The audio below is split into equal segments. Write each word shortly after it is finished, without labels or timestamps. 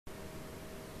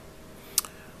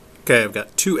Okay, I've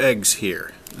got two eggs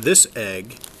here. This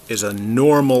egg is a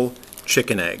normal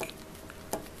chicken egg.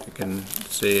 You can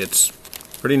see it's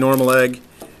a pretty normal egg.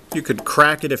 You could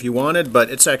crack it if you wanted, but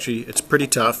it's pretty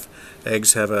tough.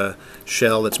 Eggs have a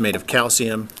shell that's made of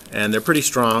calcium, and they're pretty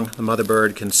strong. The mother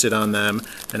bird can sit on them,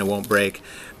 and it won't break.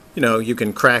 You know, you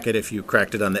can crack it if you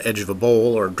cracked it on the edge of a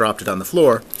bowl or dropped it on the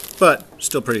floor, but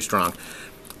still pretty strong.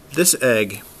 This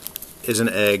egg is an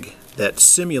egg that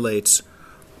simulates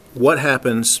what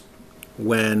happens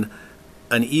when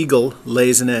an eagle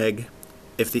lays an egg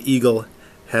if the eagle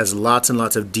has lots and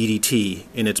lots of DDT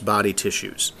in its body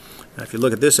tissues. Now, if you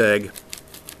look at this egg,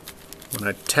 when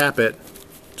I tap it,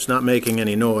 it's not making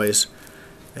any noise,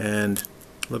 and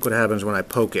look what happens when I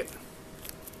poke it.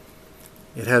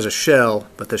 It has a shell,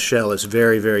 but the shell is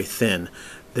very, very thin.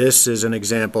 This is an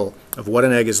example of what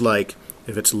an egg is like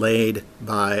if it's laid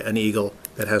by an eagle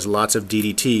that has lots of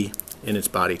DDT in its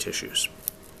body tissues.